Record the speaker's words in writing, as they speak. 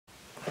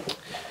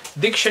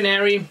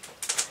Dictionary,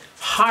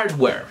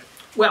 hardware.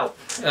 Well,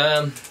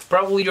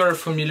 probably you're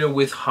familiar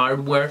with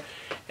hardware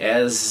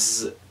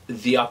as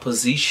the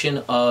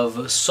opposition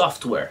of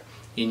software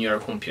in your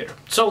computer.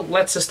 So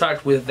let's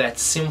start with that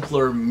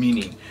simpler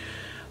meaning.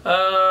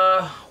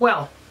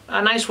 Well,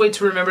 a nice way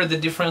to remember the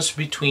difference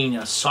between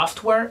a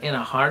software and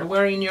a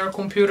hardware in your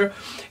computer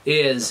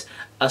is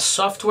a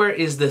software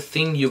is the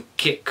thing you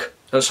kick.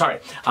 A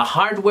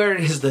hardware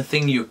is the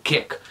thing you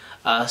kick.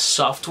 A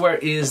software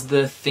is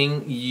the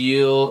thing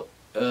you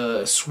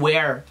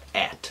swear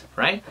at,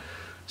 right?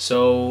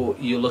 So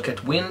you look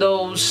at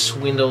Windows,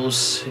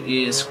 Windows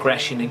is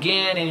crashing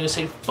again, and you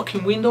say,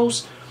 fucking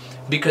Windows,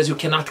 because you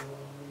cannot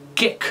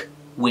kick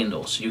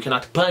Windows, you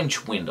cannot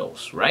punch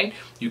Windows, right?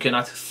 You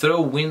cannot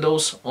throw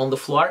Windows on the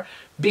floor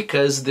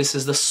because this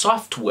is the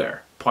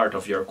software part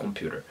of your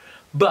computer.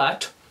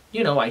 But,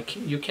 you know,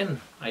 you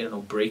can, I don't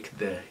know, break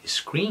the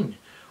screen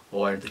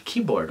or the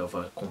keyboard of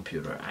a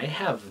computer. I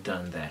have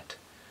done that.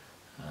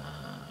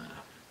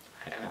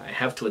 I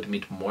have to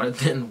admit more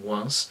than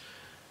once.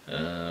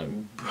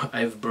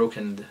 I've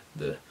broken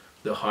the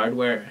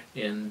hardware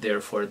and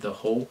therefore the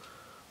whole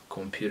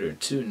computer,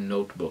 2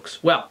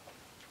 notebooks. Well,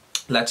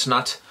 let's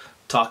not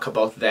talk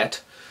about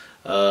that.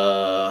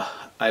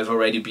 I've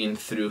already been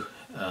through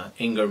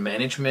anger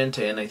management,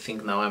 and I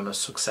think now I'm a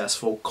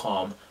successful,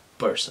 calm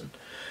person.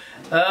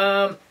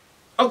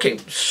 Okay,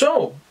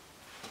 so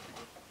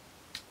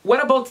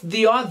what about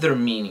the other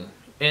meaning?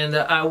 And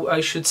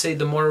I should say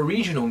the more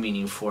original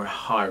meaning for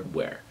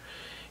hardware.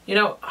 You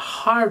know,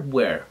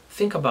 hardware,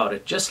 think about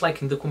it, just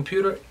like in the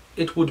computer,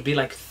 it would be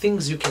like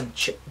things you can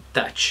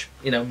touch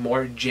in a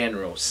more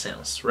general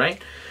sense, right?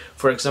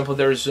 For example,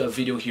 there's a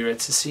video here at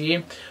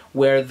CCE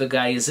where the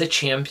guy is a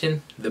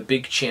champion, the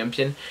big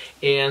champion,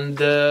 and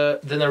the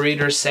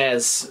narrator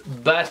says,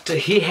 but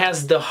he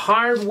has the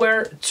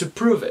hardware to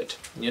prove it,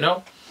 you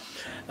know?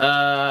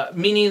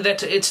 Meaning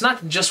that it's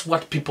not just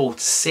what people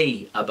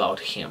say about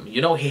him,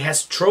 you know, he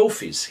has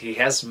trophies, he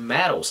has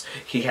medals,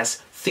 he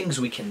has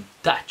things we can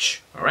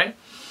touch, all right?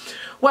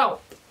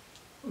 Well,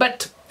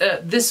 but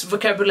this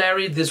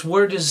vocabulary, this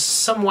word is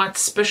somewhat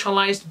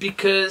specialized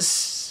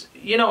because,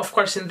 you know, of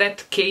course, in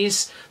that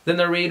case, the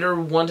narrator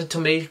wanted to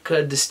make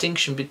a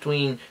distinction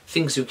between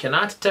things you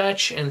cannot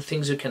touch and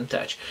things you can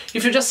touch.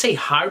 If you just say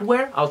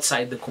hardware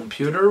outside the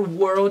computer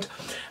world,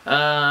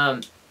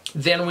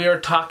 then we are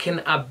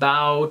talking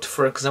about,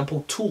 for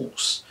example,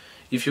 tools.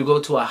 If you go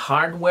to a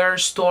hardware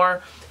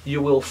store,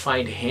 you will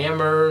find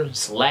hammer,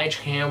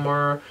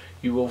 sledgehammer,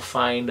 you will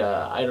find,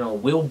 I don't know,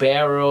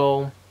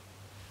 wheelbarrow,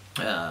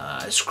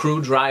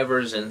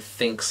 screwdrivers and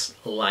things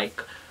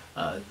like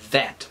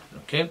that,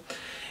 okay?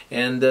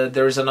 And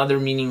there's another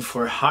meaning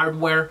for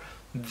hardware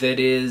that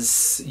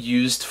is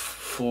used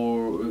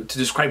to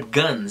describe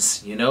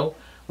guns, you know,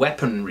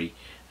 weaponry.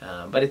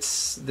 But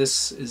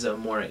this is a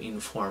more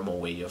informal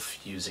way of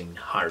using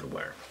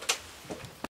hardware.